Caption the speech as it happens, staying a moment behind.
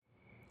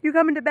You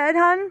coming to bed,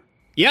 hon?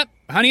 Yep,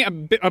 honey,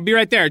 I'll be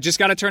right there. Just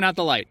gotta turn out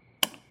the light.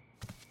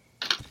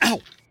 Ow!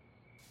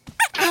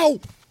 Ow!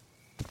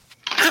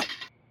 Ow!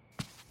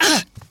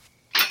 Ah!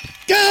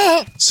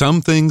 Ah!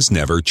 Some things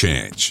never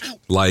change.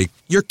 Like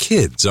your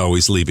kids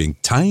always leaving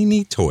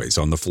tiny toys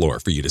on the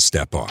floor for you to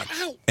step on.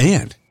 Ow!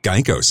 And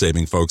Geico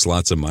saving folks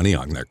lots of money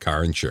on their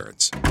car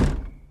insurance.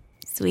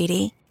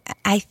 Sweetie,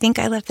 I think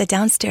I left the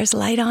downstairs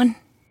light on.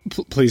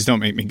 Please don't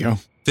make me go.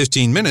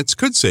 15 minutes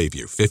could save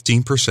you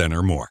 15%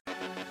 or more.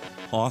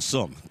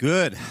 Awesome.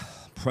 Good.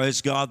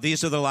 Praise God.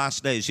 These are the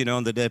last days. You know,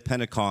 on the day of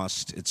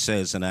Pentecost, it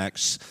says in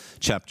Acts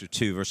chapter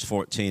 2, verse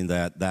 14,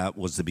 that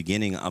was the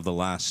beginning of the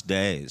last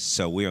days.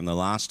 So we are in the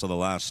last of the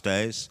last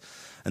days.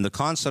 And the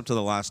concept of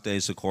the last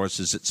days, of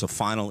course, is it's a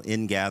final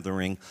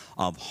ingathering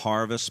of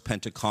harvest.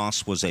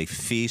 Pentecost was a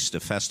feast, a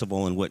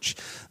festival in which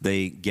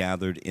they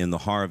gathered in the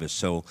harvest.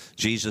 So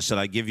Jesus said,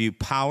 I give you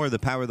power, the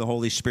power of the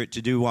Holy Spirit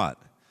to do what?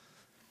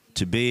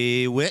 To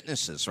be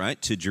witnesses,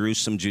 right? To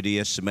Jerusalem,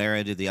 Judea,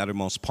 Samaria, to the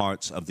uttermost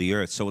parts of the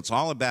earth. So it's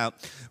all about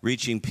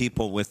reaching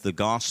people with the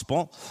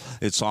gospel.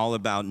 It's all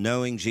about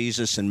knowing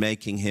Jesus and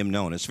making him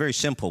known. It's very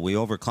simple. We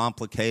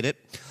overcomplicate it,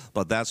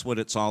 but that's what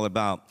it's all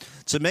about.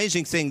 It's an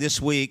amazing thing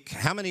this week.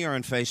 How many are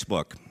on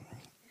Facebook?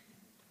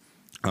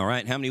 All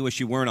right. How many wish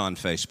you weren't on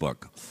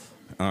Facebook?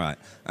 All right.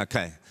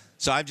 Okay.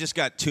 So I've just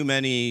got too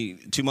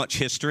much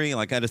history.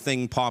 Like I had a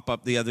thing pop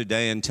up the other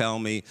day and tell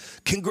me,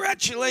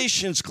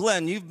 congratulations,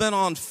 Glenn, you've been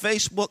on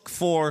Facebook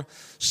for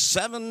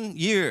 7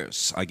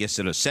 years. I guess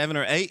it was 7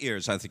 or 8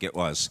 years, I think it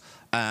was.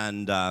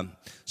 And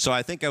so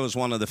I think I was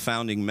one of the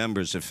founding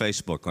members of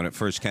Facebook when it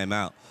first came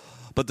out.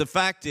 But the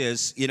fact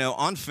is, you know,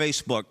 on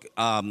Facebook,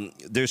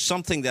 there's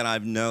something that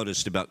I've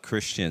noticed about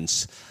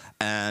Christians.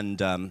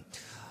 And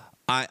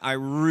I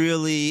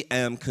really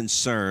am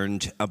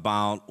concerned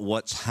about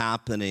what's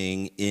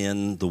happening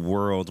in the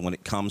world when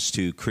it comes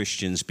to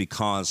Christians,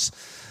 because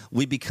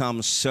we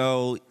become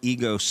so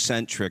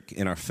egocentric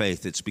in our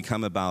faith. It's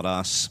become about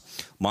us,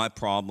 my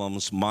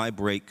problems, my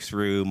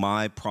breakthrough,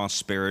 my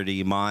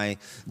prosperity, my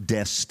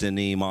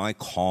destiny, my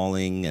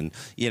calling, and,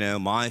 you know,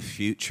 my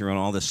future and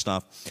all this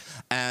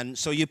stuff. And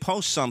so you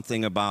post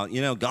something about,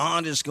 you know,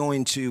 God is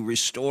going to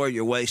restore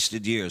your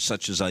wasted years,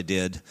 such as I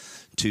did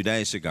 2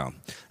 days ago.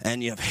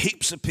 And you have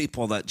heaps of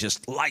people that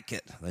just like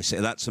it. They say,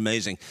 that's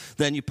amazing.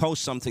 Then you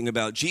post something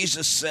about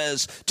Jesus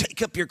says,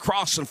 take up your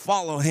cross and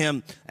follow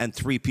him. And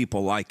 3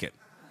 people like it.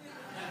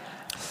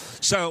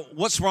 So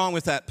what's wrong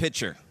with that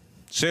picture?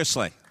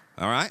 Seriously.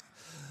 All right.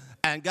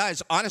 And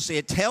guys, honestly,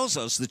 it tells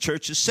us the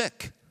church is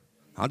sick.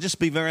 I'll just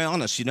be very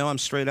honest. You know, I'm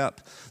straight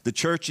up. The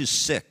church is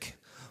sick.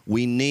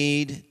 We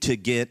need to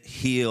get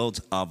healed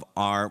of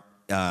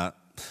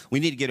we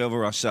need to get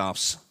over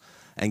ourselves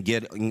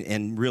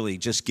and really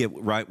just get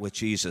right with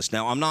Jesus.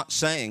 Now, I'm not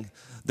saying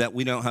that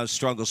we don't have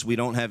struggles, we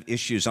don't have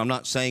issues. I'm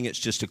not saying it's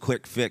just a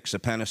quick fix, a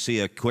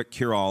panacea, a quick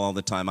cure-all all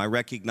the time. I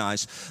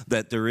recognize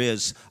that there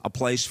is a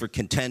place for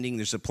contending,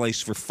 there's a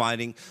place for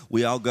fighting.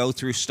 We all go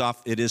through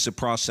stuff. It is a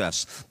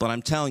process. But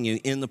I'm telling you,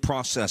 in the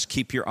process,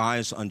 keep your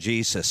eyes on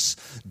Jesus.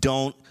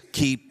 Don't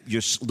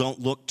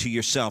look to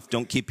yourself.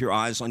 Don't keep your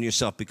eyes on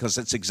yourself, because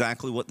that's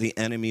exactly what the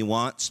enemy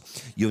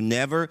wants. You'll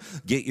never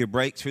get your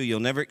breakthrough.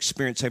 You'll never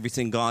experience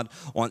everything God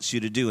wants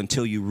you to do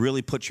until you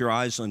really put your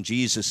eyes on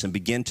Jesus and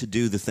begin to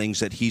do the things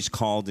that he's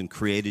called and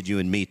created you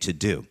and me to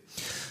do.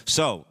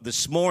 So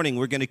this morning,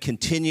 we're going to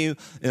continue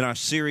in our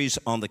series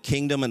on the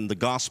kingdom and the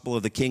gospel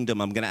of the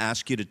kingdom. I'm going to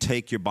ask you to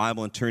take your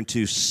Bible and turn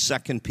to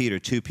 2 Peter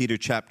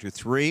chapter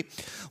 3.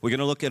 We're going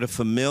to look at a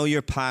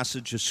familiar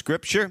passage of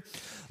Scripture,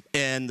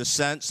 in the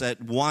sense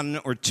that 1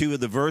 or 2 of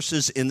the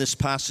verses in this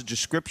passage of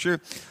Scripture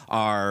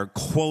are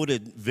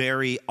quoted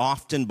very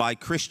often by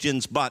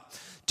Christians, but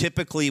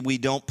typically we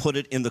don't put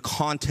it in the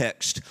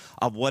context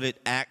of what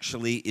it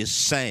actually is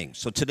saying.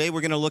 So today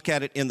we're going to look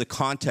at it in the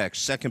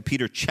context. 2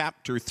 Peter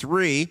chapter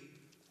 3,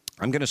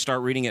 I'm going to start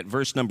reading at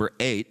verse number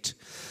 8.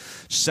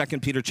 2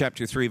 Peter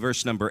chapter 3,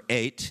 verse number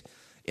 8.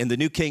 In the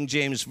New King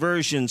James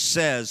Version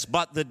says,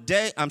 but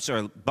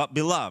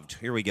beloved,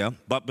 here we go.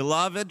 But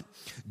beloved,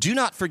 do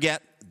not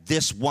forget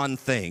this one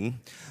thing,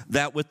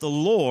 that with the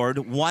Lord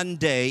 1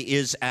 day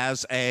is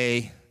as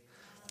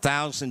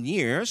 1,000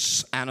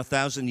 years, and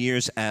 1,000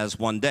 years as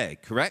 1 day,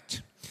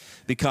 correct?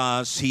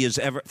 Because he is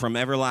from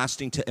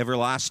everlasting to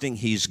everlasting,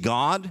 he's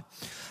God.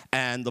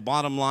 And the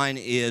bottom line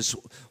is,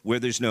 where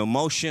there's no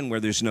motion,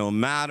 where there's no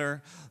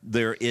matter,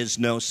 there is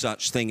no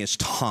such thing as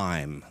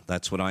time.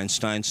 That's what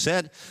Einstein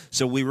said.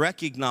 So we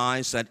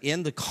recognize that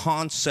in the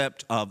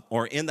concept of,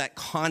 or in that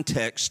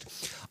context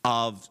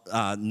of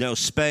no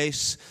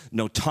space,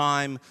 no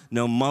time,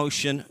 no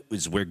motion,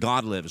 is where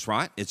God lives,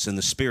 right? It's in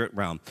the spirit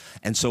realm.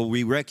 And so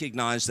we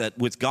recognize that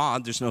with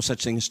God, there's no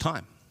such thing as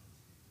time.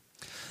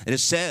 And it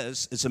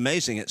says, it's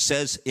amazing, it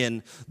says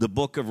in the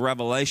book of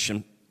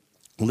Revelation,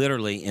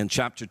 literally in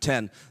chapter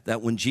 10,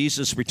 that when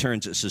Jesus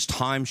returns, it says,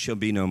 time shall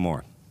be no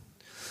more.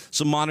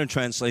 Some modern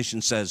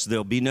translation says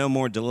there'll be no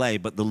more delay,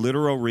 but the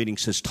literal reading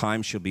says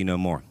time shall be no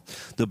more.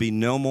 There'll be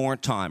no more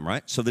time,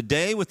 right? So the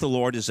day with the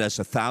Lord is as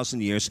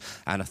 1,000 years,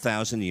 and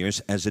 1,000 years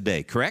as a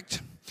day,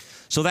 correct?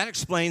 So that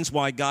explains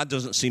why God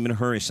doesn't seem in a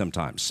hurry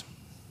sometimes.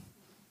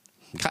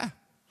 Okay?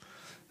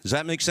 Does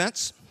that make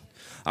sense?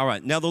 All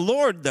right. Now the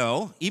Lord,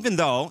 though, even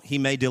though he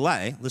may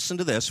delay, listen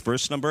to this,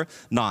 verse number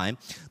 9.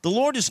 The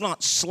Lord is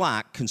not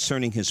slack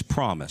concerning his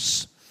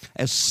promise,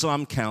 as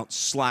some count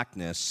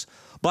slackness,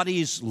 but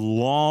he's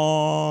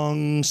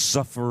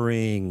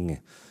long-suffering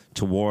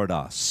toward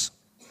us,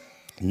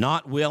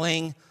 not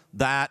willing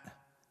that,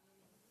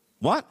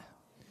 what?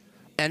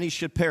 Any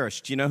should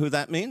perish. Do you know who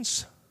that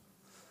means?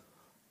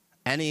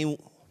 Any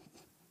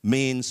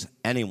means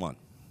anyone.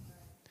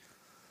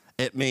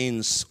 It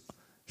means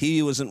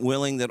he wasn't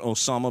willing that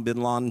Osama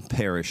bin Laden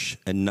perish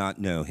and not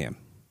know him.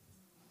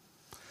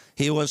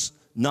 He was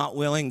not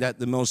willing that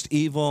the most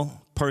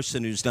evil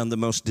person who's done the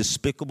most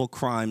despicable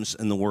crimes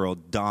in the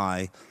world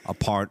die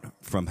apart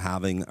from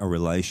having a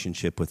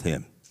relationship with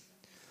him.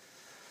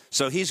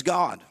 So he's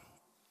God.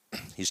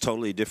 He's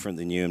totally different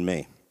than you and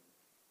me.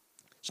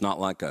 It's not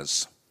like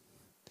us.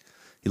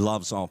 He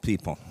loves all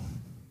people.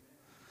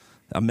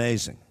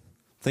 Amazing.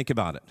 Think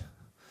about it.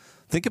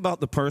 Think about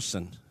the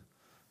person,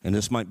 and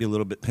this might be a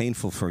little bit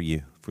painful for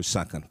you for a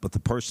second, but the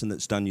person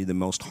that's done you the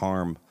most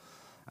harm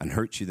and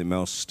hurt you the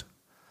most,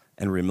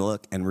 and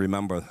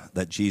remember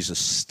that Jesus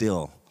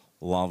still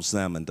loves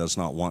them and does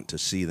not want to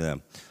see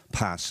them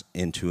pass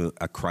into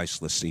a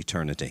Christless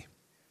eternity.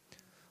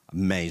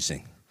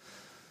 Amazing.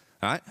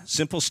 All right?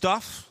 Simple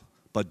stuff,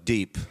 but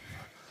deep.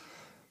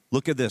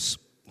 Look at this.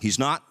 He's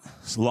not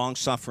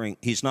long-suffering.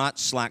 He's not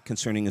slack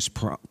concerning his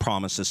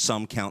promises.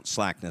 Some count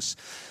slackness.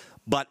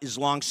 But is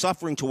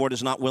long-suffering toward,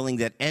 is not willing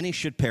that any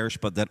should perish,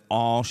 but that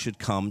all should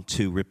come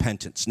to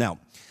repentance. Now,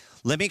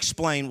 let me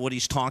explain what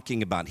he's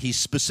talking about. He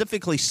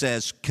specifically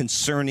says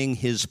concerning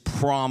his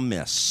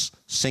promise,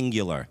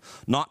 singular.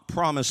 Not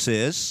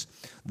promises,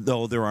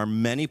 though there are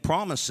many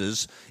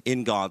promises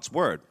in God's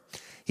word.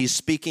 He's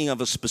speaking of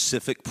a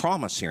specific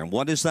promise here. And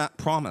what is that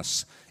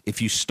promise? If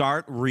you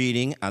start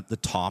reading at the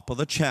top of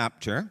the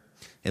chapter,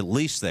 at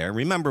least there,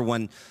 remember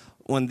when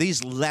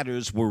these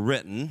letters were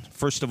written,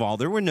 first of all,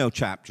 there were no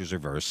chapters or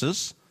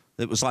verses.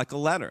 It was like a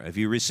letter. If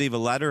you receive a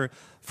letter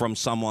from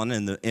someone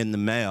in the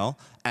mail,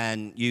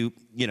 and you're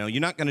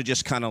not going to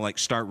just kind of like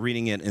start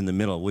reading it in the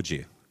middle, would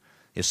you?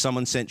 If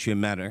someone sent you a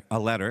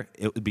letter,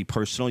 it would be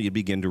personal. You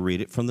begin to read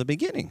it from the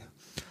beginning,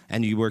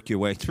 and you work your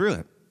way through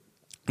it.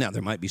 Now,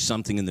 there might be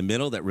something in the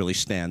middle that really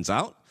stands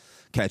out,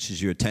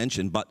 catches your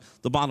attention, but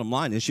the bottom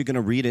line is you're going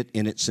to read it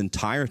in its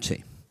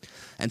entirety.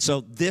 And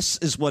so this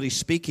is what he's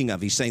speaking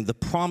of. He's saying the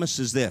promise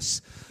is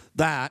this,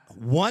 that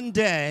one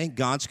day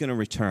God's going to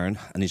return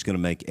and he's going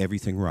to make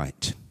everything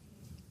right.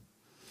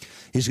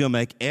 He's going to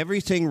make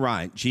everything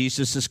right.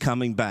 Jesus is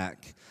coming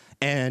back.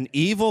 And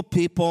evil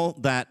people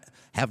that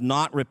have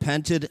not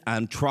repented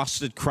and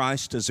trusted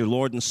Christ as their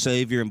Lord and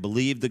Savior and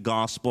believed the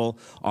gospel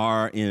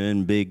are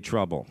in big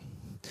trouble.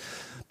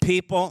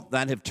 People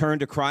that have turned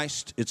to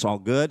Christ, it's all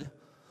good.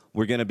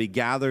 We're going to be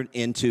gathered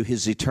into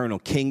his eternal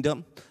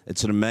kingdom.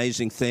 It's an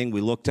amazing thing.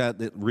 We looked at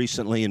it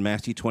recently in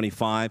Matthew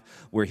 25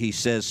 where he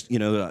says,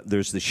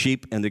 there's the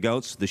sheep and the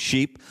goats. The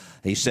sheep,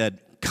 he said,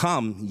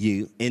 come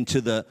you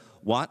into the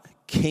what?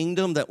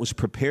 Kingdom that was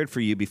prepared for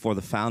you before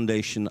the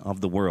foundation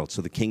of the world.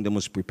 So the kingdom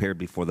was prepared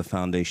before the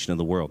foundation of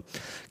the world.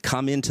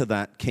 Come into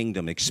that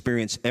kingdom.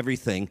 Experience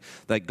everything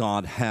that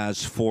God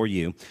has for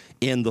you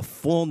in the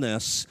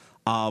fullness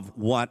of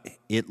what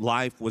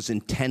life was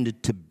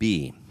intended to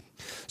be.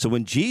 So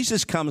when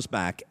Jesus comes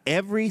back,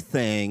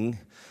 everything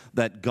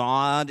that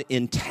God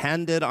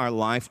intended our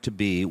life to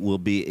be will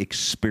be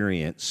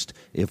experienced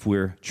if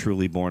we're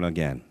truly born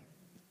again.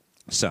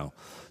 So,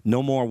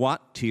 no more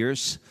what?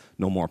 Tears,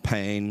 no more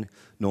pain,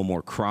 no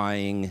more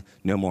crying,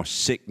 no more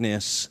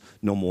sickness,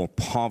 no more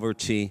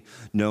poverty,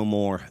 no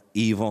more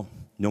evil,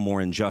 no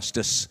more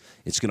injustice.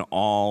 It's going to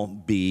all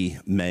be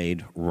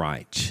made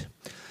right.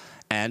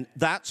 And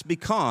that's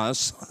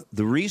because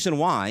the reason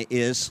why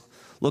is,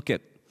 look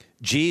at,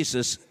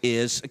 Jesus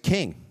is a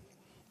king,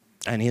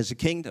 and he has a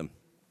kingdom.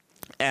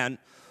 And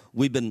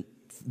we've been,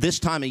 this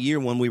time of year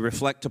when we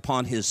reflect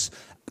upon his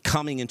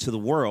coming into the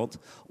world,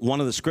 one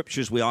of the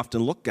scriptures we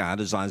often look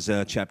at is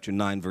Isaiah chapter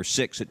 9, verse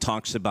 6. It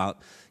talks about,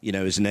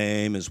 his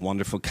name is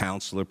Wonderful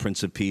Counselor,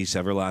 Prince of Peace,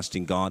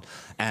 Everlasting God.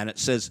 And it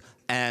says,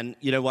 and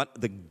you know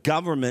what? The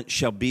government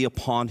shall be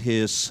upon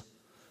his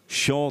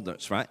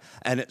shoulders, right?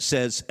 And it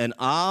says, and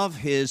of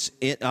his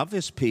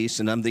peace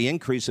and of the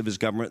increase of his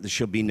government there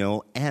shall be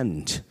no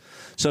end.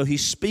 So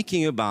he's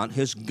speaking about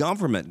his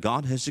government.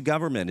 God has a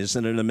government.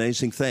 Isn't it an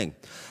amazing thing?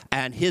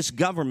 And his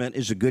government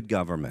is a good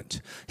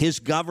government. His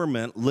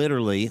government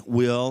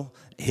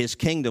his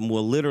kingdom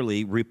will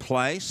literally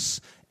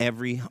replace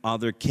every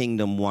other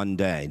kingdom one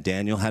day.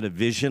 Daniel had a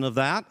vision of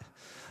that,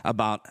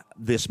 about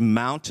this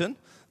mountain,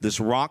 this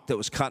rock that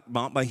was cut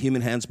not by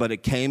human hands, but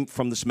it came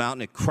from this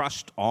mountain. It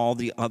crushed all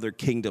the other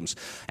kingdoms.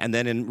 And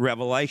then in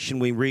Revelation,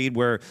 we read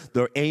where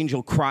the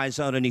angel cries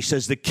out and he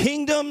says, the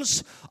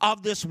kingdoms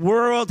of this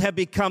world have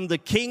become the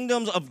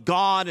kingdoms of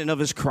God and of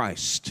his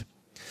Christ.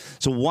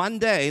 So one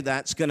day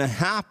that's going to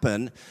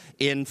happen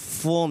in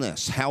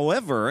fullness.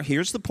 However,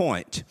 here's the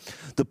point.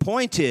 The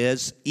point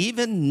is,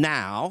 even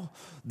now,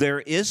 there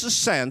is a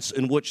sense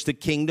in which the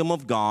kingdom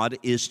of God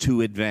is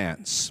to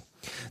advance.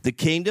 The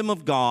kingdom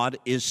of God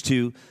is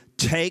to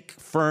take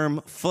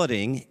firm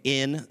footing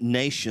in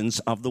nations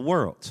of the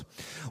world.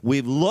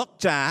 We've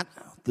looked at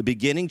the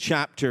beginning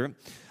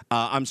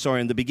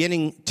in the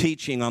beginning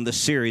teaching on the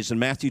series in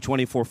Matthew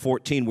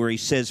 24:14, where he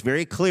says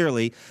very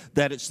clearly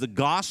that it's the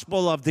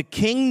gospel of the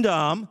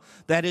kingdom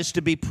that is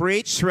to be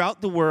preached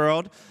throughout the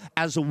world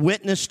as a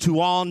witness to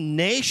all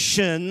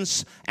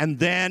nations, and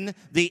then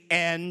the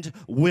end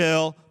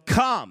will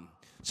come.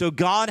 So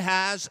God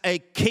has a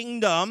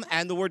kingdom,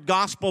 and the word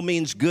gospel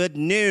means good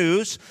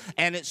news,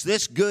 and it's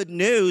this good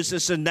news,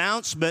 this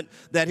announcement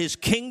that his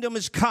kingdom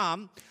has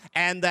come,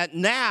 and that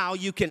now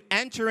you can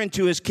enter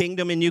into his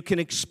kingdom and you can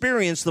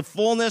experience the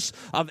fullness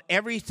of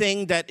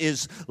everything that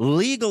is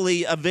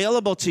legally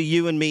available to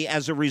you and me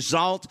as a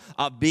result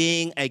of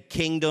being a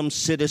kingdom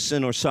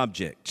citizen or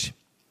subject.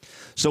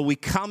 So we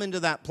come into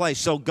that place.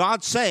 So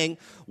God's saying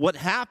what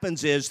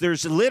happens is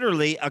there's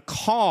literally a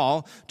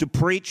call to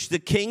preach the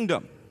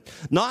kingdom.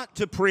 Not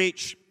to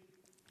preach,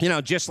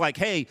 just like,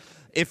 hey,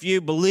 if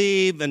you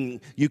believe and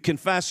you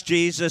confess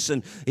Jesus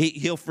and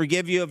he'll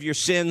forgive you of your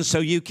sins so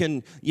you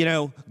can,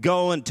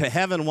 go into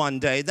heaven one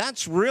day.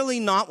 That's really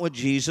not what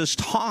Jesus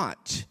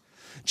taught.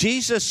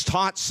 Jesus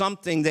taught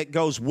something that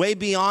goes way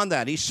beyond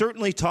that. He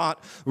certainly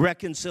taught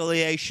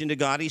reconciliation to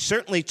God. He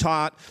certainly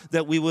taught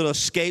that we will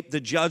escape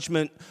the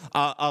judgment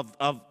of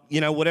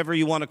whatever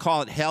you want to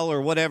call it, hell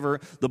or whatever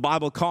the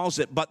Bible calls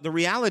it. But the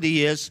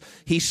reality is,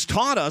 he's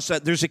taught us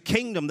that there's a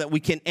kingdom that we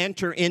can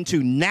enter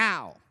into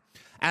now.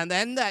 And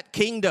then that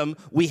kingdom,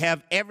 we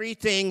have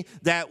everything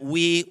that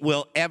we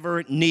will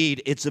ever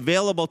need. It's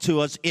available to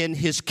us in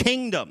his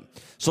kingdom.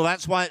 So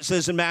that's why it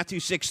says in Matthew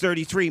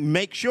 6:33,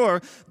 make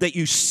sure that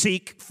you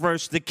seek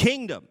first the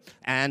kingdom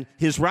and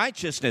his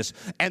righteousness.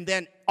 And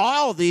then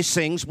all these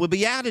things will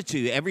be added to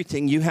you,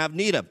 everything you have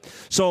need of.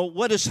 So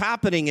what is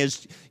happening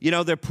is,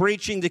 they're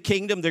preaching the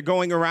kingdom. They're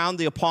going around,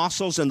 the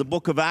apostles in the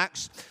book of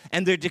Acts,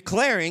 and they're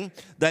declaring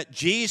that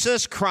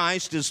Jesus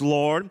Christ is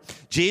Lord.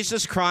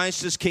 Jesus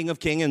Christ is King of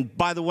Kings. And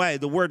by the way,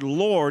 the word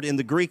Lord in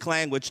the Greek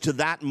language to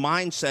that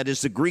mindset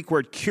is the Greek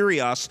word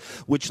kurios,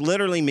 which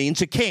literally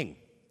means a king.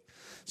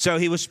 So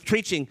he was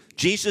preaching,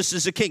 Jesus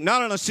is a king.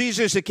 No,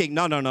 Caesar's a king.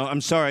 No,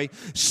 I'm sorry.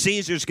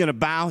 Caesar's going to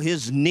bow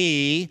his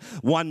knee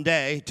one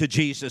day to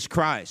Jesus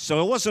Christ.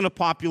 So it wasn't a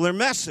popular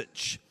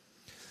message.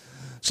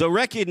 So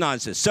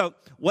recognize this. So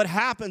what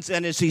happens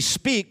then is he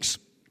speaks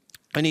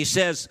and he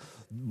says,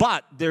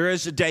 but there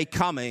is a day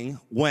coming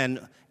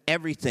when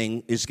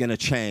everything is going to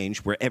change,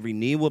 where every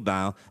knee will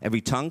bow,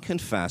 every tongue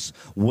confess,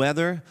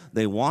 whether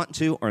they want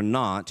to or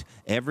not.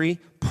 Every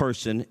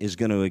person is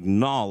going to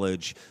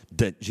acknowledge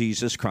that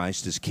Jesus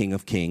Christ is King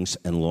of Kings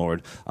and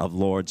Lord of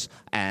Lords,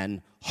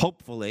 and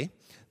hopefully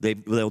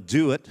they'll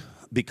do it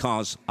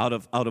because out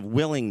of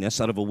willingness,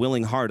 out of a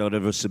willing heart, out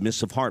of a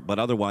submissive heart. But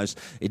otherwise,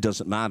 it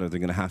doesn't matter. They're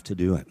going to have to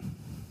do it.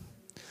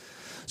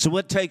 So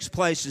what takes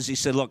place is he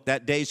said, look,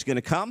 that day's going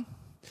to come.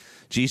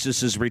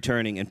 Jesus is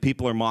returning, and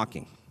people are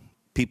mocking.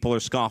 People are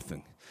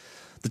scoffing.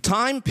 The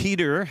time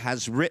Peter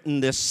has written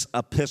this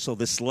epistle,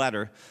 this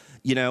letter,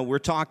 we're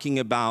talking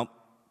about,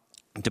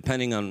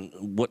 depending on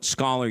what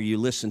scholar you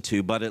listen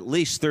to, but at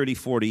least 30,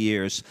 40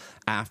 years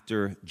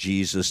after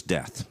Jesus'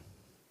 death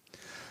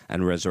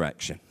and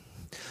resurrection.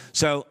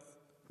 So,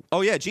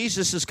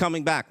 Jesus is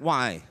coming back.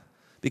 Why?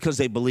 Because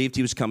they believed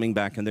he was coming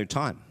back in their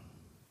time.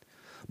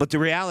 But the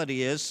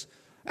reality is,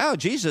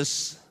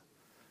 Jesus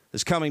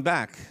is coming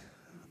back.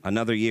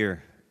 Another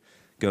year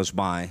goes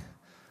by,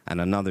 and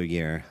another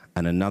year,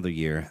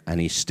 and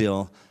he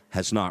still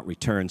has not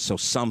returned. So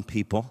some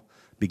people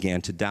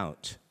began to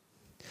doubt.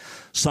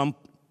 Some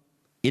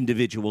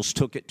individuals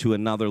took it to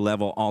another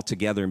level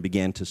altogether and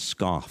began to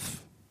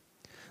scoff.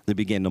 They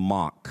began to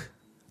mock.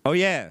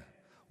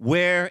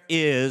 Where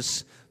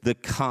is the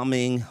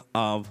coming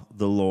of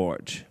the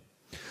Lord?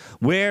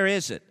 Where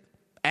is it?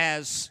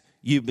 As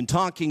you've been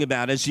talking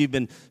about, as you've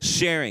been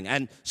sharing.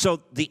 And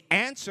so the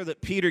answer that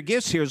Peter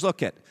gives here is,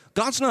 look at,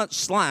 God's not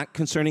slack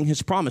concerning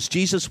his promise.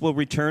 Jesus will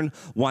return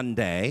one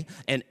day,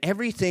 and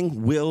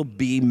everything will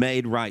be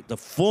made right. The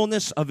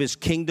fullness of his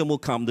kingdom will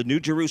come. The New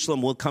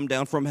Jerusalem will come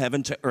down from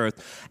heaven to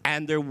earth,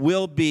 and there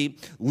will be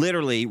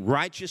literally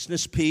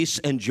righteousness, peace,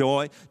 and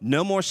joy.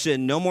 No more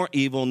sin, no more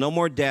evil, no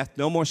more death,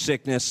 no more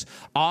sickness.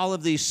 All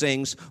of these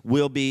things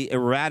will be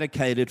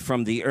eradicated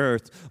from the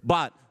earth.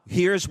 But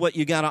here's what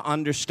you got to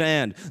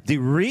understand. The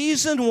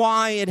reason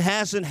why it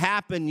hasn't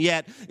happened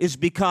yet is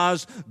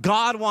because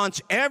God wants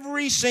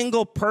every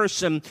single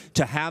person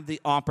to have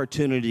the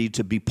opportunity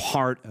to be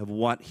part of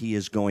what he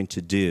is going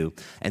to do.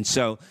 And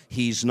so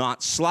he's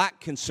not slack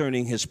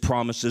concerning his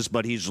promises,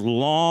 but he's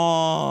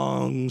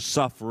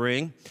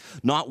long-suffering,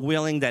 not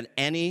willing that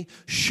any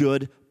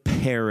should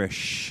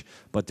perish,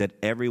 but that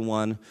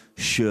everyone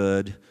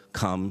should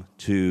come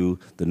to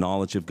the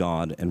knowledge of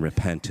God and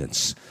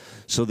repentance.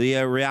 So the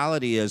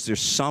reality is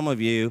there's some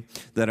of you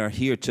that are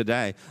here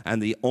today,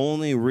 and the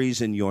only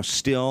reason you're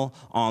still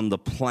on the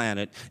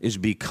planet is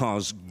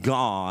because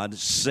God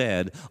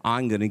said,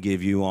 I'm going to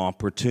give you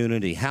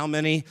opportunity. How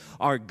many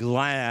are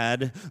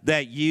glad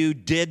that you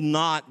did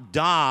not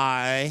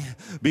die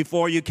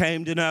before you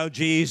came to know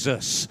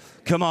Jesus?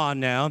 Come on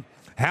now.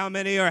 How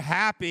many are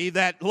happy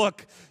that,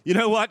 look, you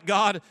know what,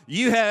 God,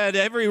 you had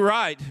every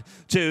right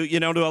to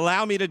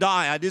allow me to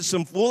die. I did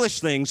some foolish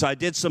things. I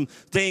did some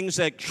things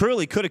that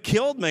truly could have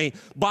killed me.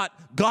 But,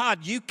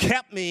 God, you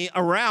kept me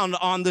around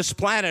on this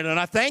planet. And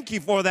I thank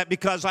you for that,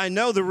 because I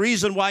know the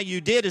reason why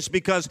you did is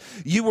because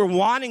you were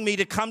wanting me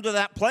to come to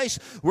that place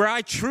where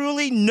I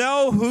truly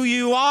know who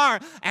you are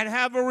and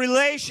have a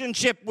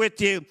relationship with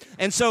you.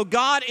 And so,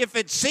 God, if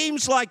it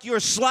seems like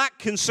you're slack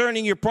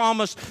concerning your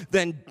promise,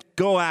 then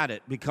go at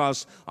it,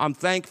 because I'm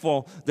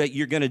thankful that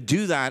you're going to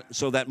do that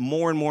so that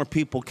more and more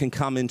people can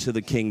come into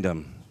the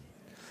kingdom.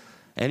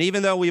 And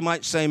even though we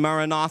might say,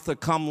 Maranatha,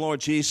 come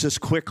Lord Jesus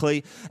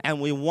quickly,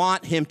 and we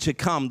want him to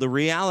come, the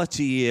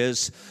reality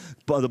is,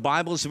 the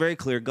Bible is very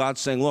clear,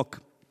 God's saying,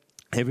 look,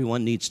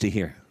 everyone needs to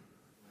hear.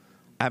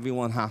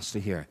 Everyone has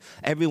to hear.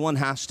 Everyone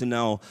has to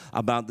know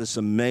about this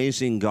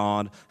amazing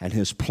God and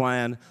his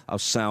plan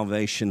of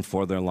salvation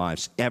for their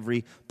lives.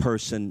 Every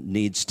person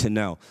needs to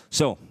know.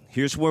 So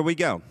here's where we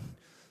go.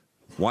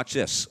 Watch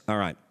this. All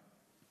right.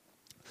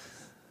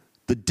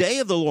 The day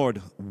of the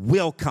Lord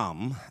will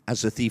come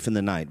as a thief in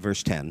the night,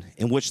 verse 10,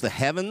 in which the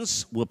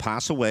heavens will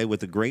pass away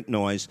with a great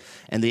noise,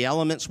 and the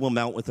elements will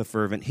melt with a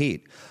fervent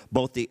heat.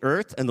 Both the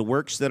earth and the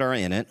works that are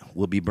in it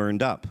will be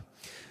burned up.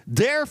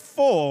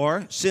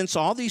 Therefore, since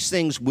all these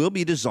things will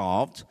be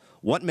dissolved,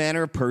 what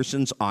manner of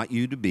persons ought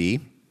you to be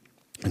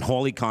in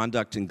holy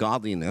conduct and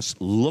godliness,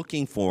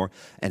 looking for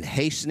and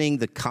hastening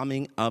the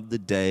coming of the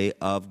day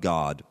of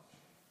God?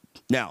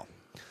 Now,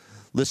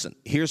 listen,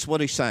 here's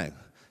what he's saying.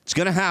 It's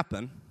going to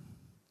happen.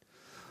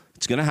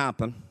 It's going to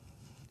happen,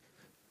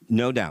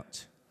 no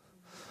doubt.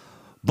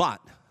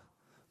 But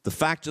the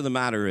fact of the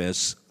matter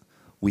is,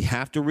 we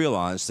have to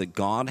realize that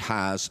God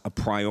has a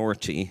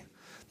priority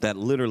that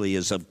literally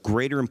is of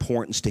greater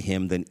importance to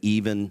him than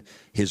even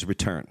his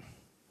return.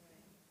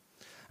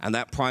 And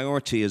that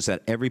priority is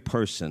that every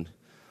person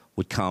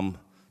would come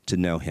to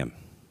know him,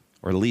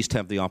 or at least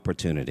have the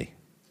opportunity.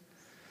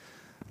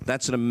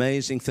 That's an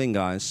amazing thing,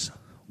 guys.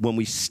 When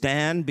we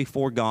stand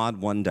before God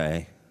one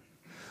day,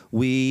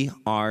 we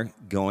are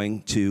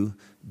going to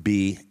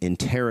be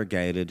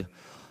interrogated.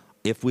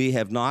 If we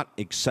have not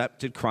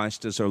accepted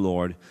Christ as our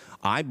Lord,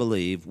 I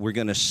believe we're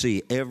going to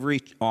see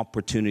every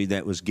opportunity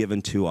that was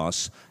given to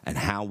us and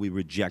how we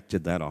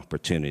rejected that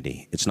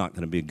opportunity. It's not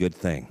going to be a good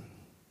thing.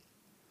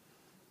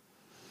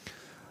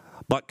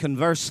 But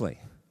conversely,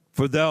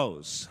 for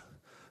those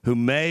who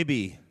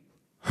maybe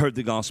heard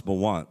the gospel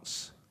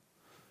once,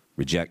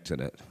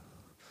 rejected it,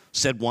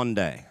 said one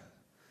day,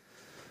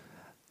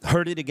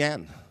 heard it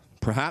again,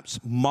 perhaps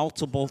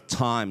multiple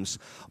times,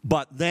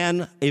 but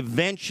then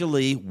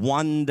eventually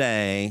one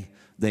day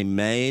they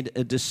made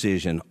a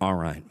decision. All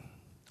right,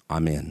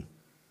 I'm in.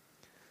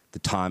 The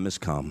time has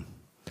come.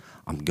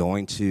 I'm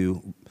going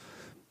to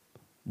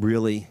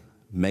really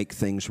make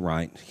things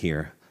right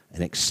here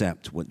and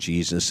accept what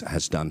Jesus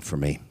has done for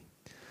me.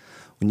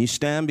 When you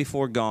stand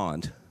before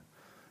God,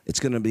 it's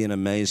going to be an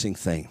amazing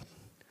thing,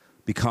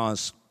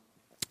 because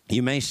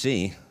you may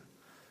see,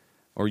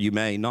 or you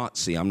may not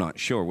see, I'm not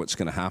sure what's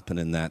going to happen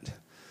in that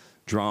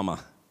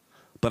drama.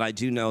 But I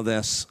do know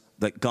this,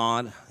 that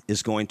God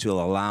is going to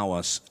allow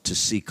us to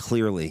see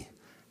clearly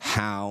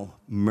how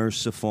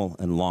merciful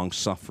and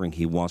long-suffering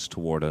he was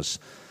toward us,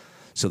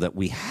 so that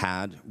we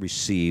had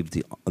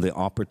received the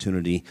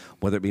opportunity,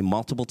 whether it be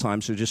multiple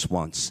times or just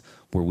once,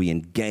 where we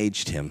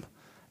engaged him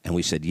and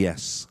we said,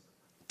 yes,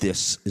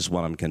 this is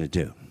what I'm going to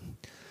do.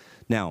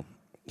 Now,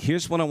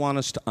 here's what I want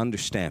us to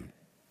understand.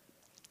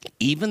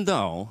 Even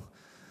though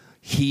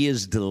he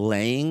is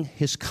delaying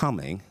his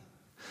coming,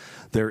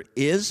 there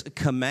is a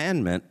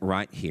commandment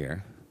right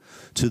here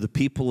to the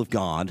people of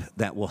God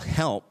that will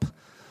help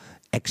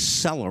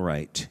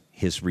accelerate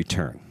his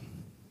return.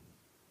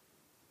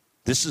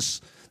 This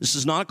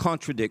is not a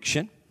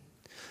contradiction.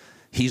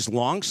 He's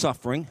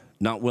long-suffering,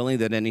 not willing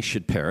that any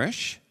should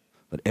perish,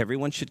 but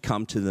everyone should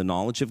come to the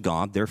knowledge of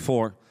God.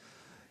 Therefore,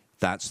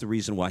 that's the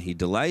reason why he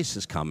delays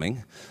his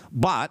coming.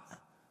 But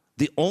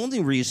the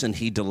only reason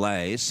he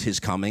delays his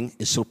coming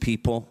is so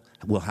people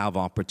will have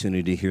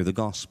opportunity to hear the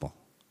gospel.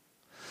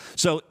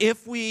 So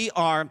if we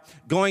are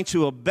going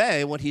to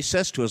obey what he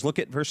says to us, look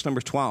at verse number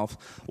 12.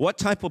 What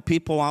type of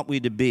people ought we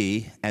to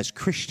be as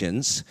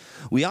Christians?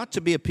 We ought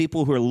to be a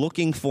people who are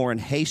looking for and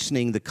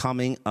hastening the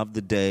coming of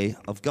the day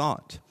of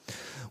God.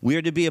 We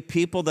are to be a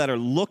people that are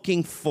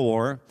looking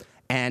for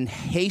and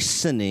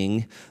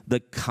hastening the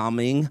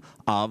coming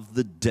of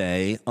the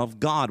day of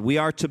God. We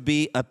are to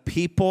be a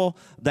people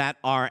that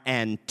are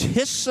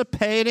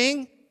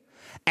anticipating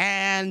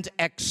and and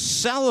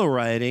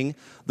accelerating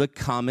the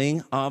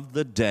coming of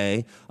the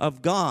day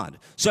of God.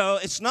 So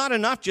it's not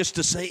enough just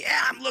to say,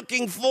 yeah, I'm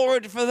looking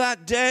forward for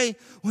that day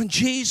when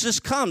Jesus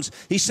comes.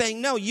 He's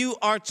saying, no, you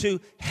are to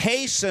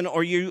hasten,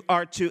 or you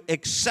are to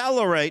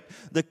accelerate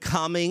the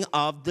coming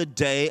of the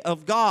day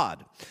of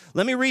God.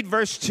 Let me read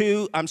verse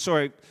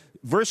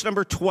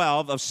number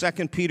 12 of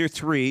 2 Peter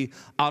 3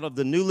 out of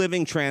the New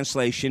Living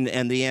Translation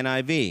and the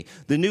NIV.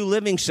 The New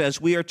Living says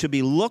we are to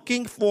be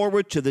looking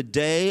forward to the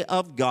day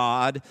of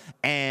God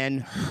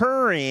and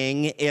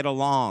hurrying it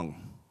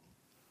along.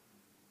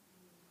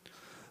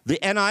 The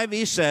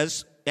NIV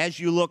says, as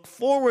you look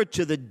forward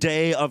to the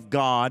day of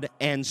God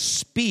and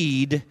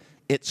speed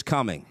its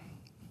coming.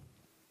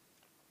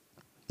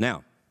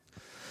 Now,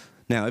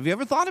 have you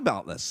ever thought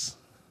about this?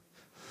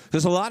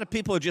 Because a lot of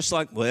people are just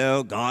like,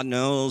 well, God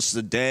knows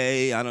the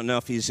day. I don't know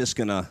if he's just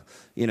going to,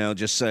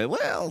 just say,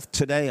 well,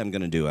 today I'm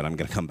going to do it. I'm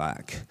going to come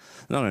back.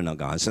 No,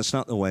 guys. That's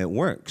not the way it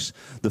works.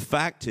 The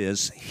fact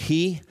is,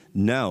 he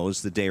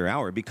knows the day or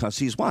hour because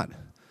he's what?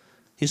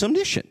 He's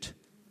omniscient.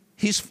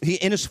 He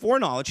in his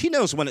foreknowledge, he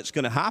knows when it's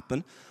going to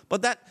happen.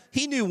 But that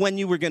he knew when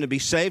you were going to be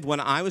saved, when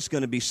I was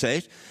going to be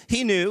saved.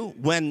 He knew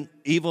when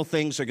evil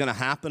things are going to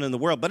happen in the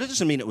world. But it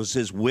doesn't mean it was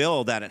his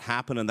will that it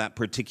happened in that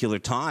particular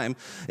time.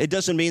 It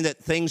doesn't mean that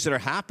things that are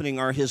happening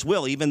are his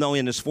will, even though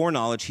in his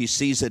foreknowledge he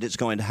sees that it's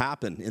going to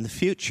happen in the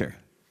future.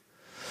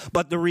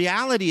 But the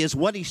reality is,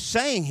 what he's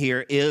saying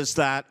here is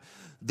that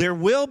there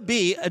will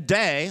be a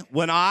day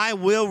when I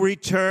will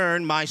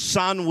return, my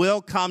Son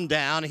will come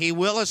down, he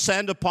will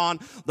ascend upon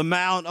the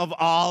Mount of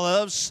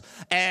Olives,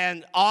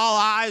 and all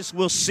eyes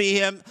will see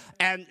him,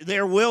 and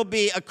there will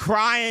be a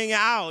crying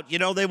out.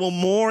 They will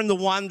mourn the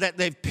one that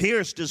they've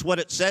pierced, is what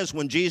it says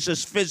when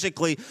Jesus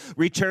physically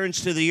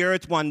returns to the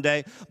earth one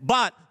day.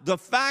 But the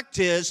fact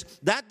is,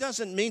 that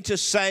doesn't mean to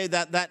say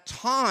that that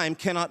time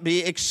cannot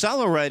be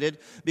accelerated,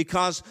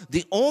 because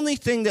the only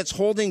thing that's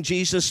holding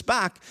Jesus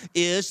back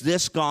is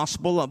this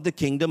gospel of the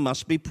kingdom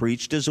must be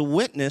preached as a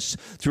witness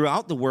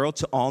throughout the world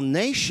to all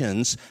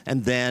nations,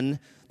 and then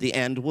the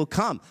end will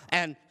come.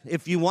 And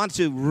if you want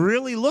to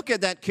really look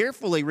at that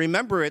carefully,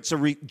 remember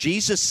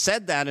Jesus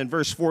said that in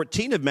verse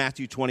 14 of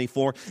Matthew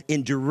 24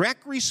 in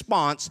direct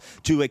response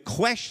to a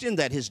question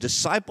that his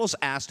disciples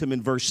asked him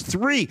in verse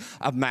 3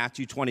 of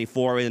Matthew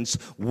 24. And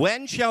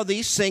when shall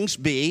these things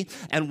be,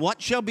 and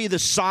what shall be the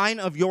sign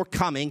of your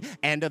coming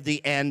and of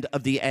the end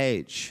of the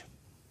age?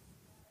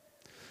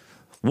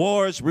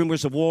 Wars,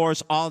 rumors of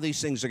wars, all these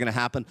things are going to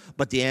happen,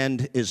 but the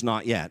end is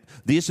not yet.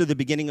 These are the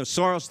beginning of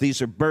sorrows. These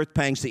are birth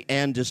pangs. The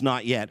end is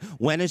not yet.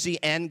 When is the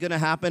end going to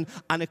happen?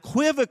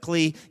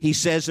 Unequivocally, he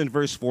says in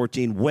verse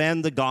 14,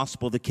 when the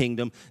gospel of the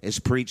kingdom is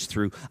preached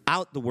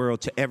throughout the world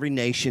to every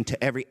nation,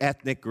 to every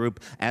ethnic group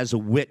as a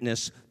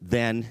witness,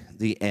 then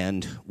the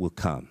end will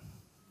come.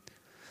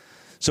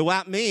 So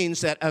that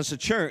means that as a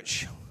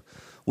church,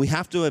 we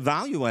have to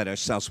evaluate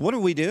ourselves. What are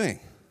we doing?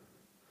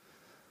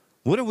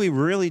 What are we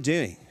really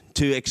doing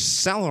to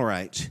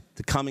accelerate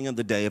the coming of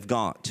the day of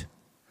God?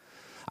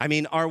 I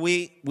mean, are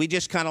we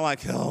just kind of like,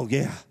 oh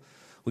yeah,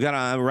 we got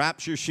our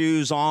rapture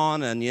shoes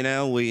on, and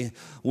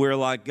we're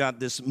like got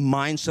this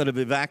mindset of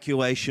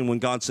evacuation when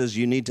God says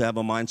you need to have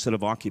a mindset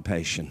of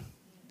occupation.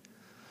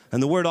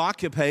 And the word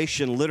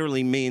occupation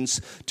literally means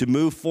to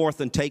move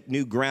forth and take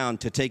new ground,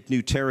 to take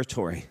new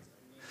territory.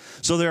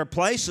 So there are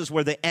places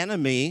where the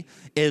enemy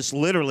is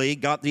literally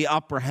got the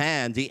upper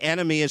hand. The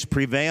enemy is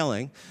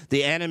prevailing.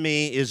 The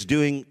enemy is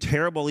doing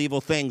terrible,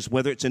 evil things,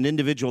 whether it's in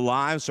individual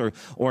lives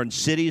or in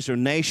cities or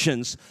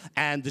nations.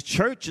 And the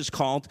church is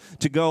called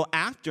to go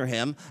after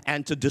him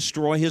and to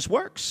destroy his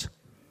works.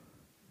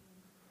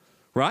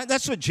 Right?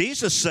 That's what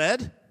Jesus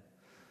said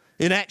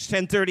in Acts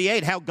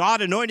 10:38, how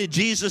God anointed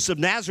Jesus of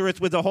Nazareth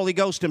with the Holy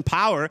Ghost and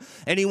power,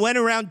 and he went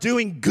around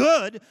doing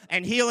good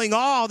and healing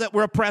all that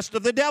were oppressed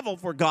of the devil,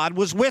 for God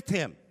was with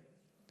him.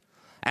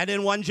 And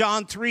in 1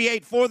 John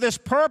 3:8, for this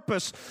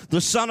purpose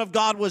the Son of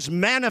God was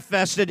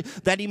manifested,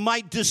 that he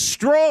might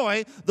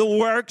destroy the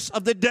works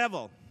of the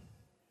devil.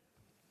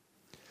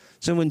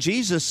 So when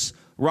Jesus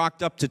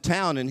rocked up to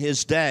town in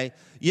his day,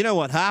 you know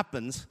what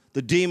happens?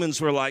 The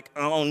demons were like,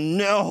 oh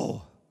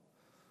no.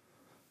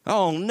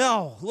 Oh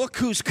no, look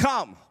who's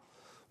come.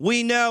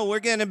 We know we're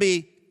going to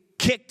be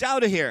kicked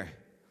out of here.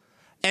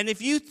 And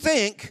if you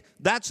think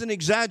that's an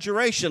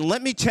exaggeration,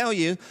 let me tell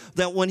you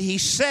that when he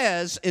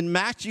says in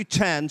Matthew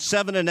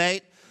 10:7 and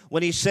 8,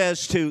 when he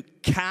says to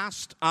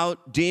cast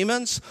out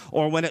demons,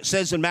 or when it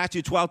says in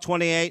Matthew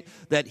 12:28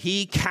 that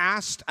he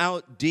cast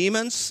out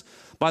demons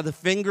by the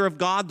finger of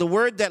God, the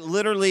word that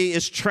literally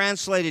is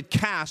translated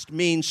cast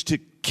means to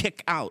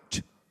kick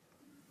out.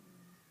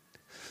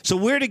 So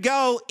we're to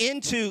go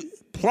into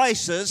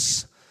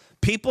places,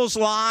 people's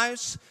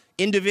lives,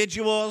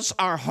 individuals,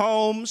 our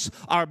homes,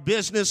 our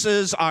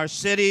businesses, our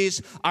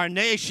cities, our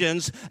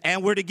nations,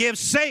 and we're to give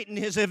Satan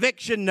his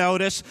eviction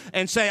notice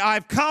and say,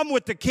 I've come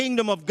with the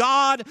kingdom of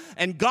God,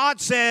 and God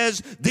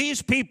says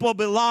these people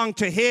belong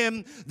to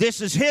him.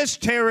 This is his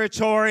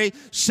territory.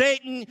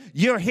 Satan,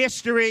 your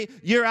history,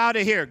 you're out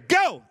of here.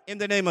 Go in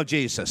the name of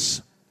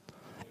Jesus.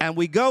 And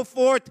we go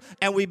forth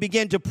and we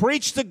begin to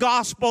preach the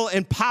gospel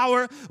in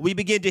power. We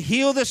begin to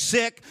heal the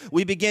sick.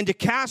 We begin to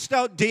cast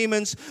out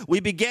demons. We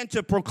begin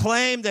to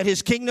proclaim that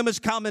his kingdom has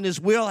come and his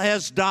will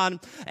has done.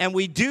 And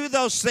we do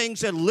those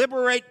things and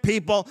liberate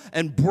people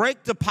and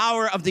break the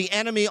power of the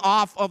enemy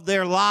off of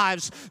their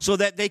lives so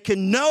that they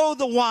can know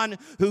the one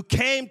who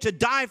came to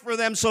die for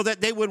them so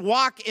that they would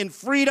walk in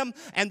freedom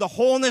and the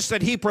wholeness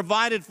that he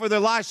provided for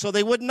their lives. So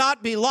they would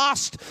not be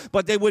lost,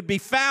 but they would be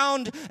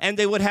found and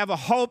they would have a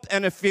hope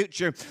and a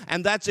future.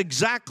 And that's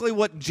exactly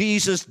what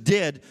Jesus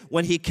did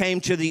when he came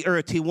to the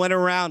earth. He went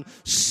around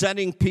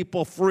setting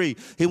people free.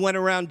 He went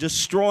around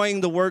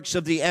destroying the works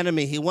of the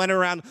enemy. He went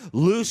around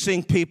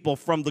loosing people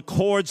from the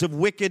cords of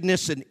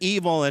wickedness and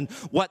evil and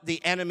what the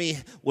enemy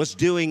was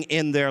doing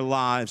in their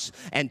lives.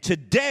 And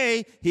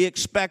today, he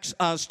expects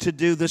us to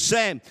do the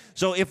same.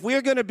 So if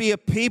we're going to be a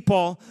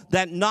people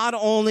that not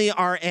only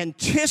are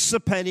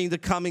anticipating the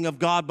coming of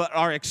God, but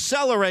are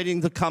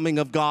accelerating the coming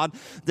of God,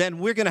 then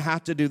we're going to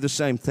have to do the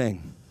same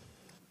thing.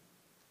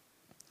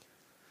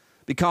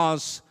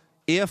 Because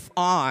if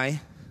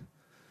I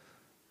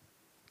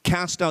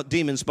cast out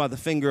demons by the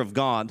finger of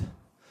God,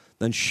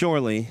 then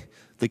surely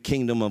the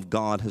kingdom of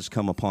God has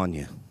come upon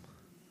you.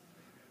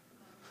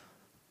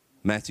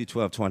 Matthew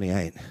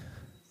 12:28.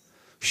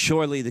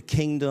 Surely the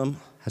kingdom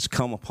has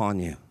come upon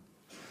you.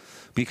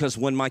 Because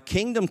when my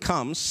kingdom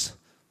comes,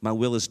 my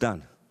will is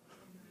done.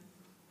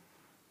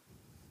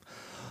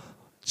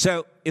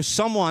 So if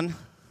someone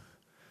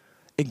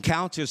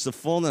encounters the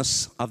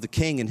fullness of the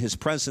king in his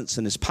presence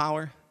and his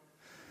power,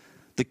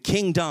 the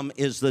kingdom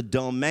is the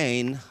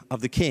domain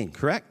of the king,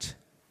 correct?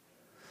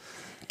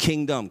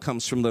 Kingdom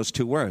comes from those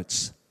two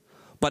words.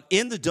 But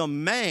in the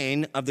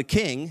domain of the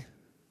king,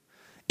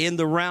 in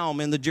the realm,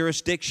 in the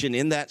jurisdiction,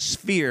 in that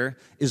sphere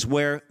is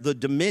where the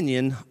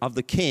dominion of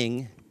the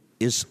king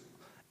is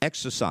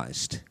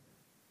exercised.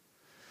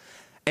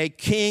 A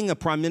king, a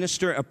prime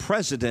minister, a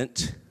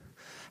president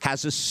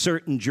has a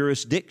certain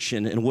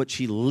jurisdiction in which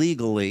he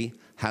legally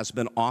has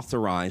been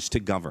authorized to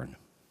govern.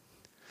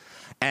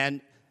 And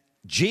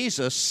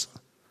Jesus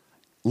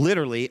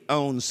literally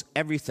owns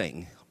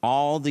everything.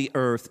 All the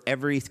earth,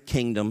 every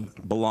kingdom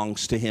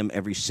belongs to him,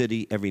 every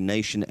city, every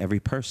nation, every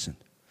person.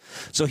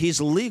 So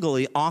he's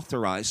legally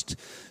authorized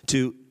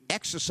to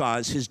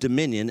exercise his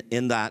dominion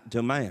in that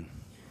domain.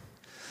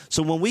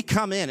 So when we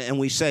come in and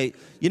we say,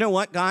 you know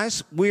what,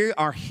 guys, we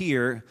are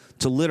here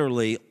to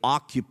literally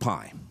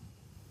occupy.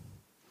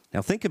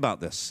 Now think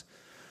about this.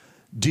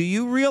 Do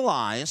you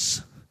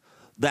realize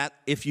that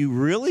if you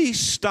really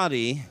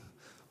study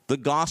the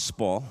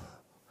gospel,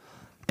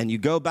 and you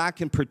go back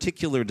in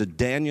particular to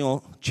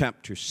Daniel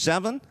chapter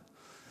 7,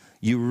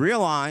 you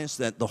realize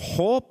that the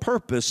whole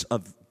purpose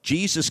of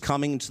Jesus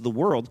coming into the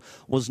world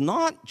was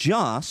not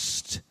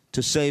just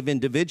to save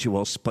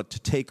individuals, but to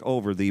take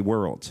over the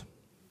world.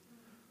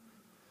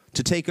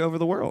 To take over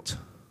the world.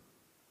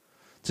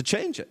 To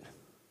change it.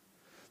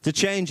 To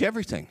change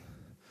everything.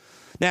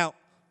 Now,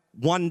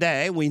 one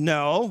day we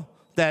know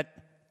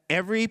that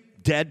every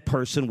dead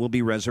person will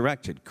be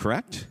resurrected,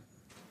 correct?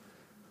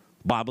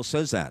 Bible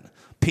says that.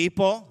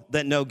 People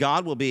that know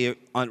God will be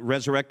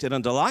resurrected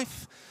unto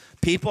life.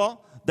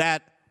 People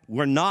that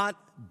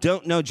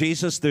don't know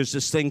Jesus, there's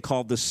this thing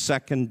called the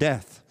second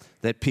death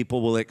that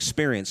people will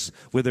experience,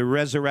 where they're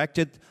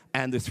resurrected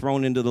and they're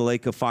thrown into the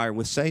lake of fire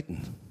with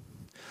Satan.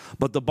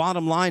 But the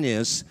bottom line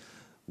is,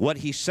 what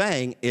he's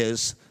saying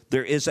is,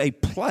 there is a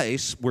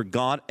place where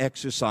God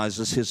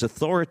exercises his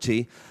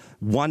authority.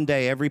 One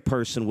day every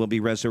person will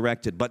be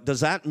resurrected. But does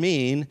that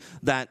mean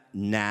that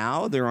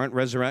now there aren't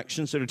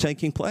resurrections that are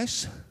taking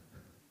place?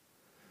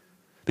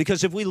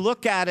 Because if we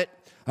look at it,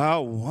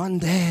 one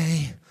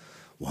day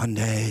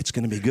it's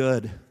going to be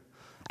good.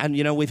 And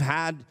you know, we've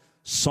had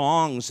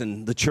songs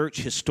in the church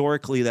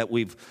historically that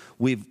we've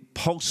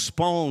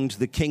postponed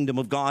the kingdom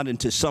of God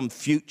into some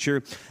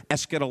future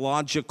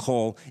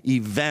eschatological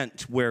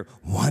event where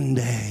one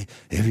day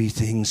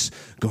everything's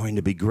going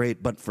to be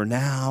great, but for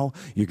now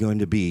you're going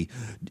to be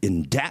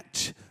in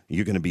debt,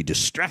 you're going to be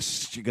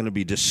distressed, you're going to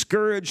be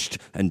discouraged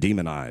and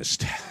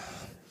demonized.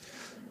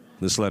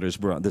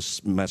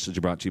 This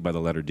message brought to you by the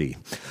letter D.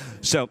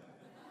 So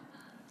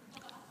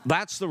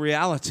that's the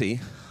reality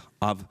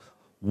of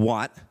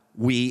what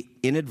we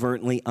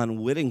inadvertently,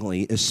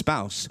 unwittingly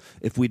espouse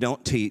if we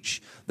don't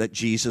teach that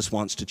Jesus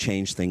wants to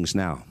change things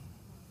now.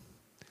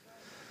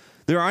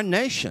 There are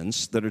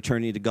nations that are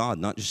turning to God,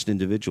 not just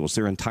individuals.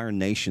 There are entire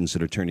nations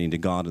that are turning to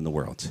God in the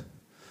world.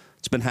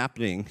 It's been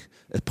happening,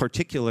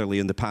 particularly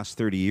in the past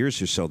 30 years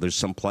or so. There's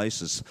some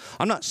places.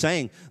 I'm not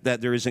saying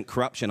that there isn't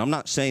corruption. I'm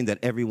not saying that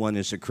everyone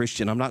is a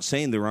Christian. I'm not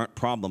saying there aren't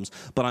problems.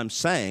 But I'm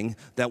saying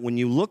that when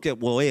you look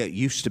at the way it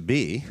used to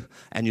be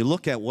and you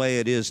look at the way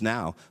it is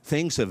now,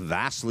 things have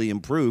vastly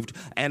improved,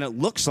 and it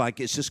looks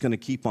like it's just going to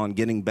keep on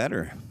getting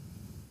better.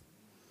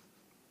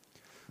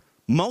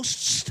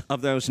 Most of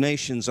those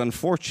nations,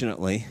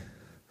 unfortunately,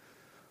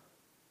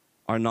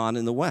 are not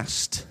in the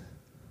West.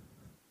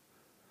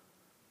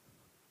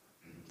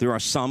 There are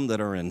some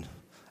that are in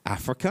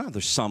Africa.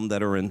 There's some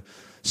that are in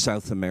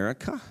South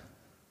America.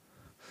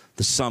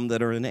 some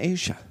that are in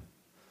Asia,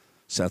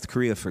 South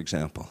Korea, for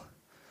example.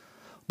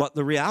 But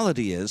the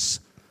reality is,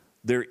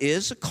 there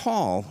is a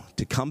call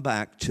to come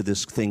back to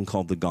this thing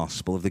called the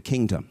gospel of the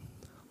kingdom.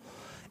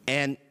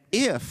 And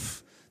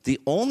if the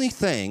only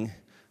thing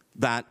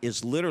that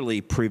is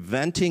literally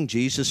preventing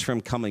Jesus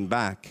from coming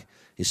back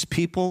is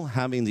people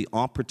having the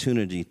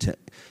opportunity to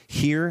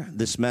hear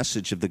this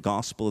message of the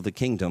gospel of the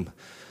kingdom,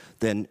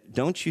 then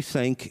don't you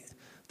think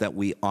that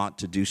we ought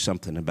to do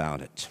something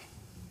about it?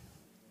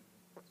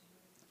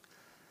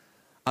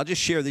 I'll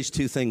just share these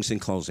two things in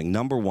closing.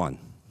 Number one,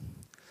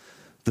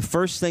 the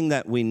first thing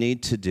that we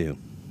need to do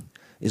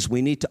is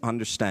we need to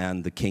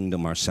understand the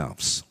kingdom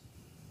ourselves.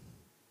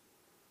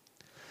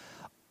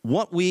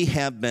 What we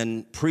have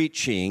been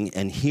preaching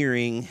and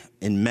hearing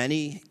in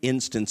many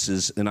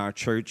instances in our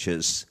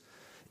churches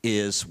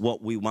is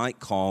what we might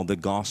call the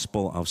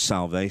gospel of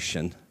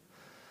salvation.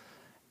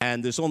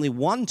 And there's only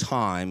one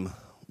time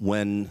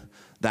when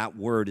that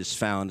word is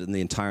found in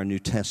the entire New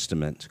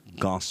Testament,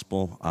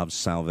 gospel of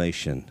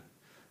salvation.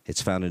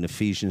 It's found in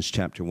Ephesians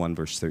chapter 1,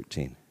 verse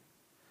 13.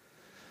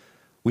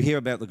 We hear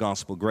about the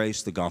gospel of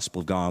grace, the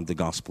gospel of God, the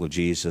gospel of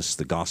Jesus,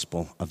 the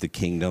gospel of the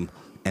kingdom,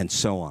 and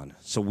so on.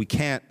 So we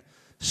can't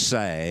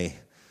say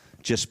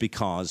just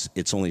because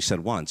it's only said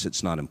once,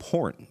 it's not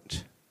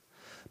important.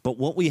 But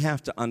what we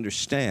have to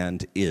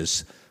understand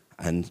is,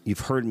 and you've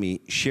heard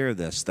me share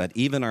this, that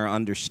even our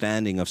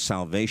understanding of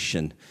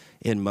salvation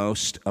in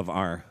most of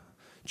our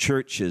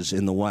churches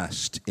in the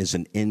West is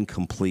an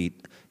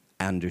incomplete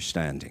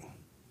understanding.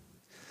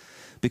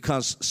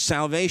 Because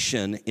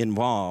salvation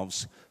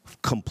involves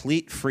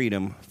complete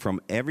freedom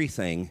from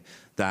everything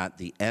that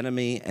the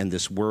enemy and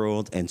this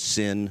world and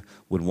sin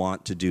would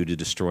want to do to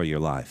destroy your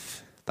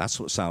life. That's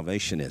what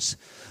salvation is.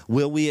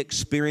 Will we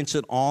experience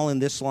it all in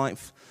this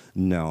life?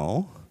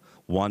 No.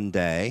 One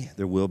day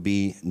there will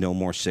be no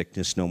more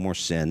sickness, no more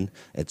sin,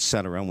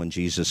 etc. when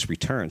Jesus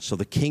returns. So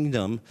the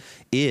kingdom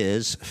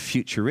is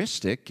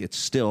futuristic. It's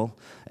still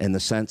in the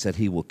sense that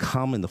he will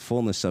come in the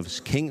fullness of his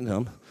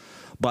kingdom.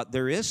 But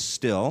there is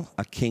still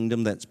a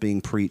kingdom that's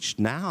being preached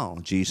now.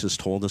 Jesus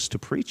told us to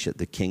preach it.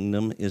 The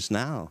kingdom is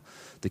now.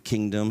 The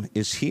kingdom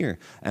is here.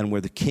 And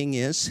where the king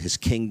is, his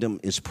kingdom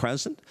is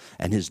present,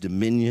 and his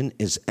dominion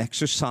is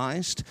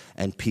exercised,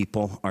 and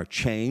people are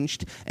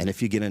changed. And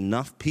if you get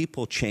enough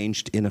people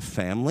changed in a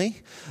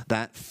family,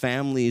 that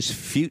family's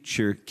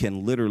future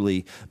can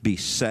literally be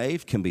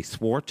saved, can be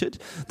thwarted.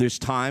 There's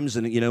times,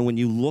 and when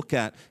you look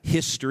at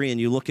history and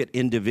you look at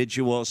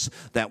individuals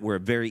that were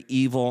very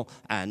evil,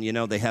 and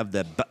they have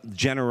the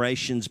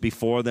generations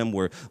before them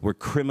were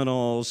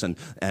criminals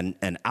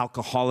and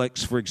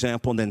alcoholics, for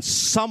example, and then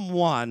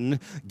someone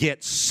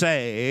gets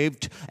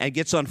saved and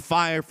gets on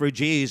fire for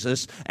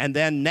Jesus, and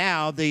then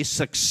now the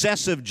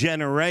successive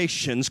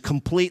generations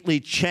completely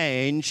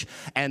change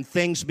and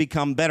things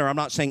become better. I'm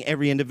not saying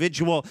every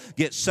individual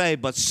gets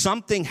saved, but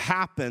something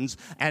happens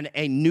and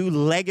a new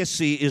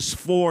legacy is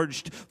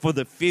forged for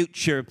the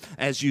future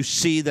as you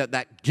see that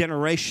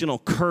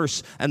generational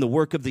curse and the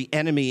work of the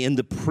enemy in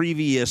the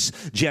previous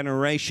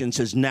generations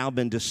has now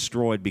been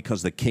destroyed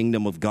because the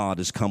kingdom of God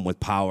has come with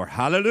power.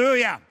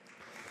 Hallelujah!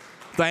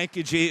 Thank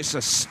you,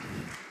 Jesus.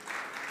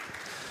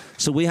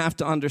 So we have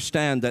to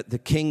understand that the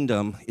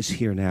kingdom is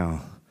here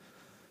now.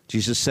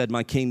 Jesus said,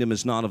 my kingdom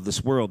is not of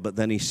this world, but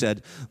then he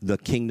said, the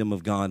kingdom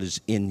of God is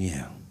in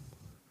you.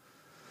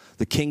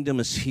 The kingdom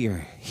is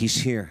here. He's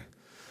here.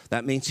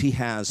 That means he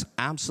has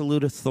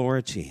absolute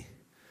authority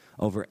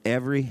over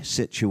every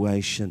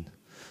situation.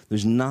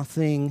 There's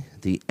nothing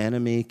the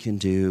enemy can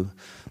do.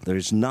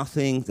 There's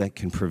nothing that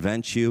can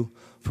prevent you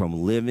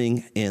from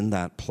living in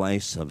that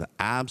place of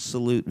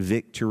absolute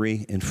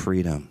victory and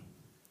freedom,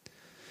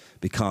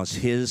 because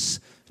his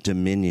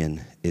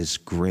dominion is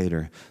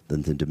greater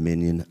than the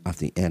dominion of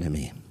the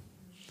enemy.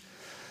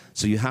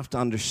 So you have to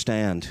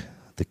understand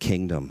the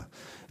kingdom.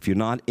 If you're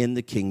not in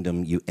the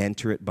kingdom, you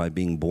enter it by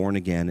being born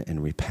again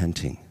and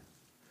repenting.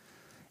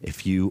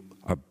 If you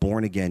are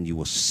born again, you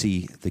will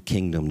see the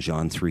kingdom,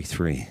 John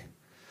 3:3.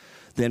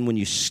 Then when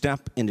you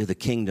step into the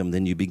kingdom,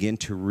 then you begin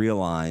to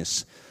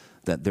realize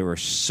that there are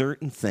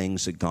certain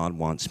things that God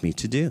wants me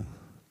to do.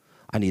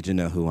 I need to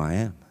know who I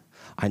am.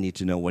 I need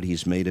to know what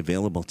he's made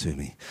available to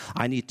me.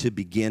 I need to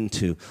begin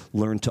to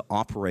learn to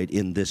operate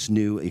in this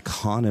new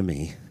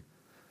economy.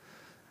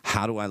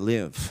 How do I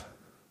live?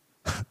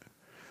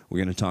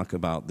 We're going to talk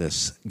about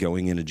this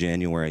going into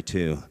January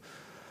too.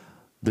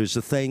 There's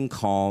a thing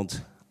called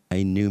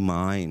a new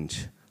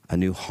mind, a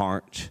new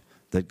heart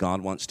that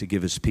God wants to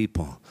give his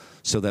people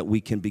so that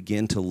we can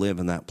begin to live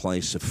in that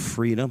place of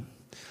freedom,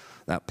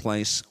 that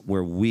place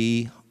where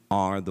we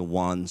are the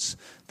ones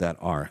that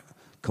are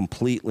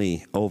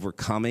completely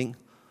overcoming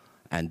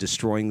and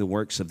destroying the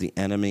works of the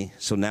enemy.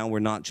 So now we're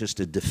not just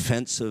a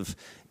defensive,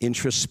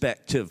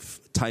 introspective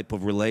type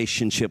of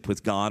relationship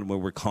with God where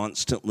we're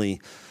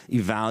constantly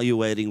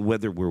evaluating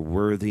whether we're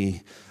worthy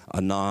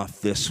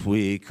enough this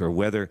week, or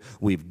whether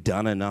we've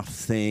done enough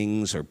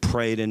things or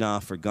prayed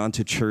enough or gone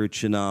to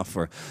church enough,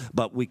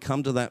 but we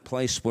come to that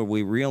place where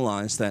we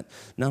realize that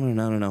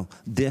no,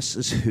 this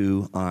is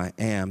who I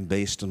am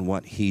based on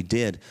what he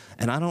did,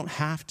 and I don't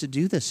have to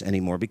do this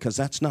anymore because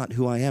that's not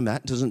who I am.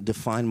 That doesn't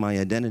define my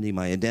identity.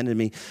 My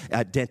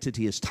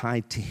identity is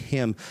tied to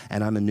him,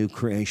 and I'm a new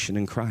creation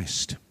in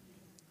Christ.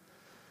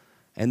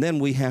 And then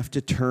we have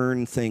to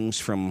turn things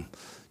from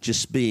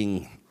just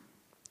being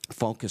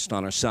focused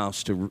on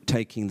ourselves to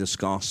taking this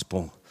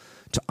gospel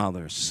to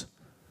others.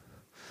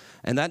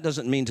 And that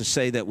doesn't mean to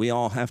say that we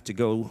all have to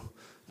go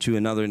to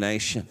another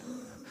nation.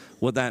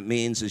 What that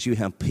means is you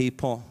have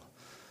people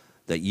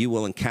that you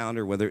will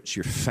encounter, whether it's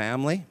your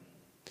family,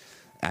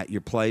 at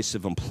your place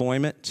of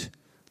employment,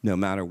 no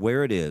matter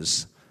where it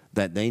is,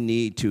 that they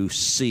need to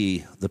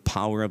see the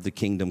power of the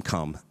kingdom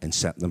come and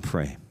set them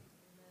free.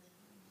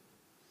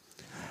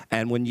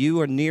 And when you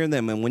are near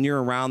them and when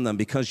you're around them,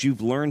 because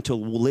you've learned to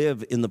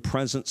live in the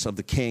presence of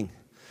the King,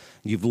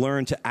 you've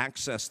learned to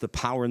access the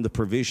power and the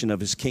provision of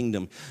his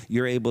kingdom,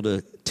 you're able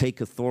to take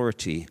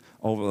authority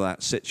over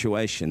that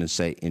situation and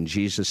say, in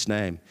Jesus'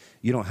 name,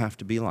 you don't have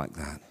to be like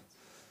that.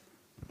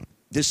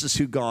 This is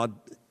who God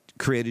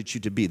created you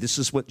to be. This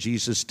is what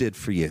Jesus did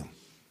for you.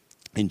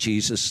 In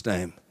Jesus'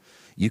 name,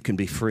 you can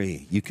be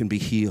free. You can be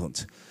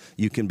healed.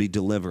 You can be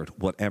delivered,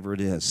 whatever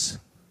it is.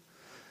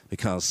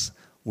 Because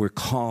we're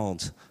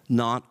called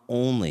not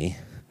only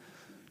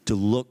to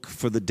look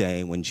for the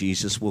day when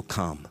Jesus will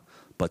come,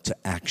 but to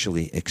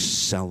actually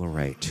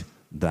accelerate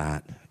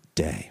that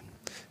day.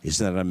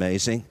 Isn't that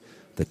amazing?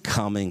 The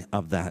coming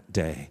of that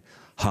day.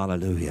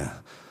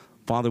 Hallelujah.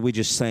 Father, we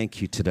just thank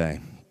you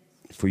today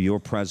for your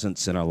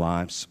presence in our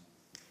lives.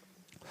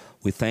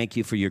 We thank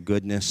you for your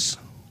goodness.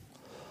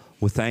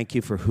 We thank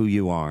you for who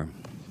you are.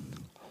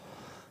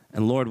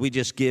 And Lord, we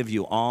just give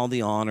you all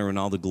the honor and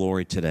all the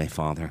glory today,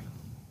 Father.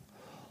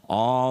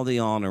 All the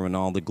honor and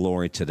all the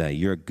glory today.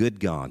 You're a good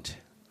God.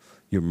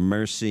 Your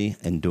mercy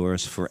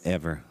endures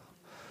forever.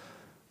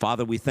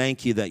 Father, we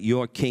thank you that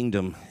your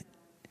kingdom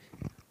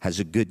has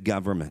a good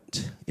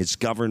government. It's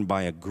governed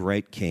by a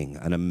great king,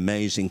 an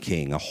amazing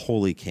king, a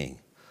holy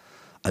king,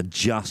 a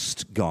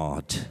just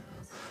God.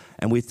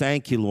 And we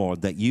thank you,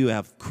 Lord, that you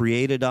have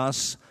created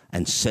us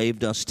and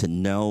saved us to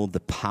know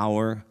the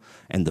power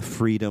and the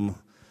freedom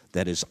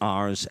that is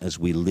ours as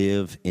we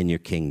live in your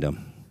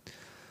kingdom.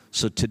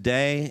 So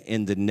today,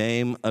 in the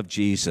name of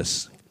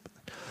Jesus,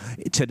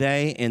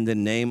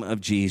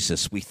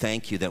 we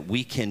thank you that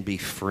we can be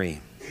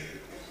free,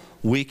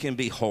 we can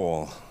be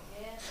whole,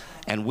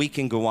 and we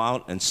can go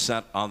out and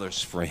set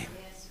others free.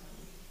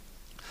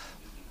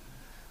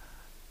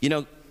 You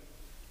know,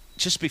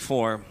 just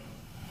before,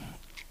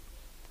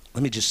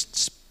 let me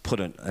just put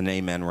an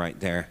amen right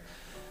there.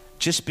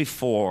 Just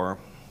before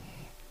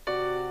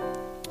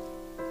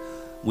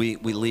we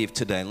leave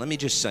today, let me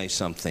just say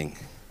something.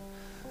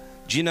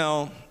 Do you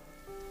know,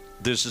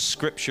 there's a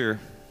scripture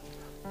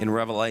in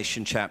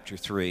Revelation chapter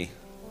 3,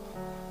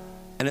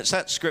 and it's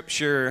that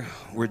scripture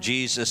where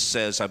Jesus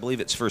says, I believe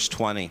it's verse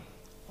 20,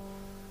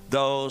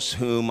 those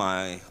whom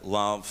I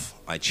love,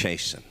 I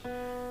chasten.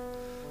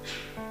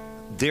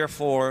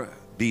 Therefore,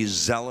 be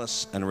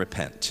zealous and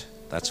repent.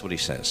 That's what he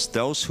says.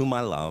 Those whom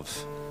I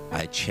love,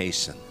 I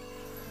chasten.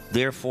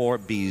 Therefore,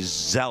 be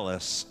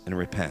zealous and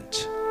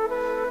repent.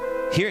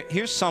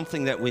 Here's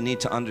something that we need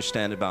to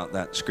understand about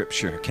that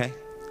scripture, okay?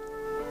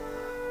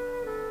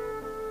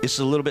 It's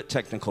a little bit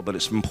technical, but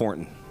it's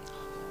important.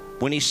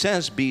 When he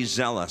says be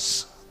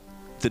zealous,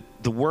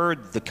 the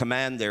word, the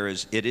command there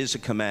is, it is a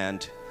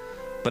command,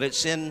 but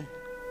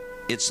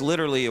it's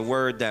literally a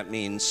word that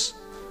means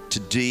to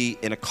be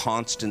in a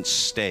constant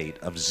state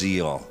of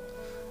zeal.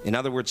 In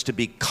other words, to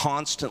be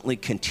constantly,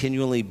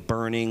 continually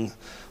burning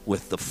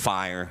with the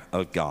fire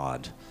of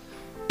God.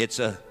 It's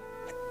a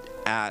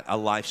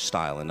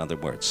lifestyle, in other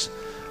words.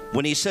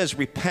 When he says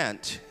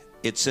repent,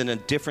 it's in a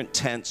different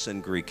tense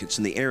in Greek. It's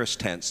in the aorist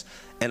tense.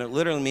 And it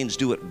literally means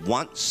do it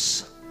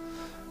once,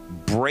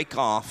 break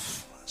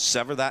off,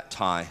 sever that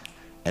tie,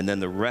 and then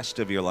the rest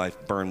of your life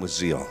burn with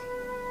zeal.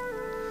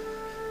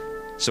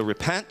 So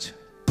repent,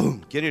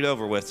 boom, get it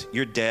over with.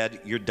 You're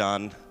dead, you're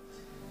done.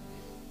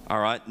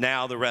 All right,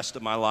 now the rest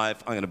of my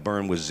life, I'm going to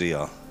burn with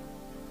zeal.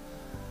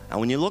 And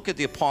when you look at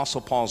the Apostle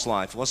Paul's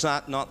life, was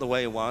that not the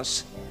way it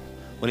was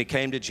when he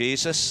came to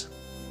Jesus?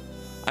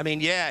 I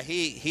mean, yeah,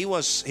 he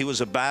was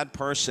a bad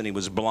person. He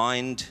was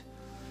blind.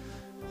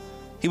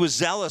 He was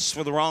zealous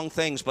for the wrong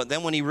things. But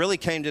then when he really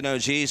came to know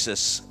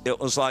Jesus, it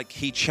was like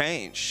he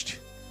changed.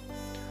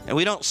 And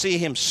we don't see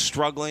him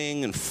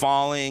struggling and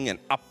falling and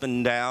up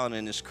and down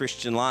in his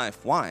Christian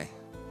life. Why?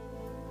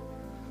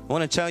 I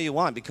want to tell you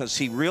why. Because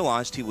he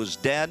realized he was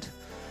dead,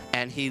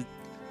 and he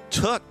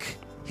took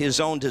his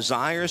own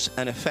desires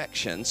and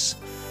affections,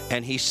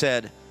 and he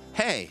said,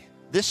 hey,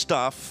 this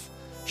stuff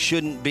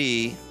shouldn't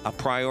be a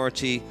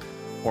priority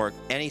or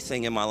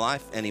anything in my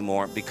life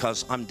anymore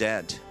because I'm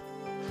dead.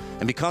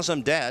 And because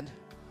I'm dead,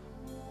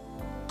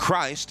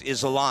 Christ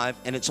is alive,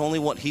 and it's only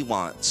what he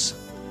wants.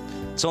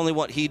 It's only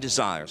what he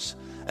desires.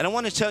 And I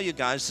want to tell you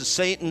guys that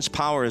Satan's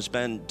power has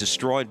been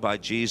destroyed by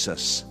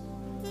Jesus.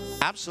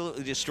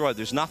 Absolutely destroyed.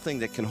 There's nothing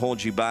that can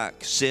hold you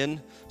back.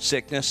 Sin,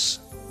 sickness,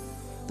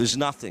 there's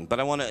nothing. But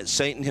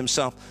Satan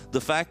himself,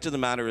 the fact of the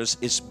matter is,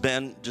 it's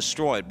been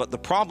destroyed. But the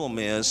problem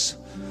is,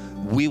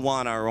 we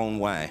want our own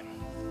way.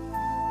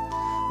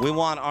 We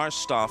want our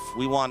stuff.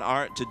 We want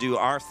to do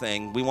our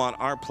thing. We want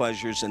our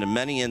pleasures. And in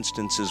many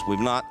instances, we've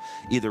not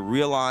either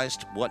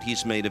realized what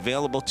he's made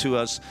available to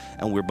us,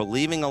 and we're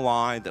believing a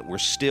lie that we're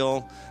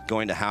still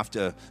going to have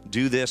to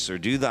do this or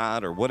do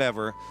that or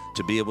whatever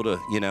to be able to,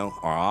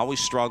 or I always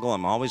struggle.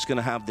 I'm always going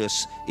to have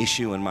this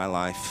issue in my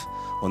life.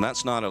 When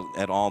that's not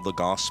at all the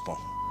gospel.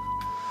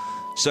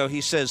 So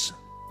he says,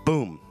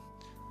 boom,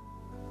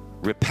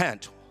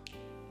 repent,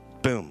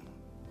 boom.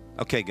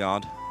 Okay,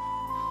 God,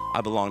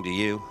 I belong to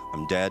you.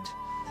 I'm dead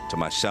to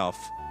myself.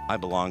 I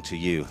belong to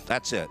you.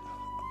 That's it.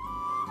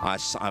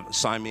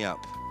 Sign me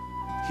up.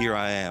 Here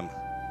I am.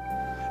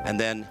 And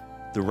then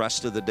the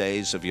rest of the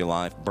days of your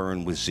life,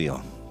 burn with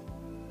zeal.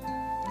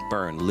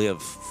 Burn,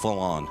 live full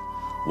on,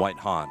 white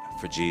hot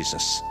for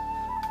Jesus.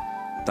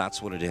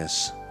 That's what it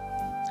is.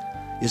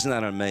 Isn't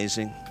that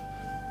amazing?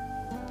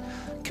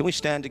 Can we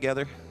stand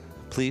together,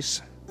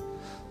 please?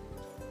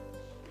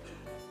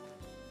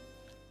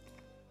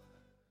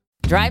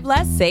 Drive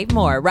less, save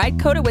more. Ride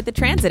Coda with the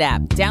Transit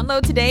app.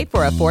 Download today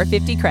for a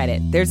 $4.50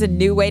 credit. There's a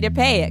new way to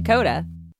pay at Coda.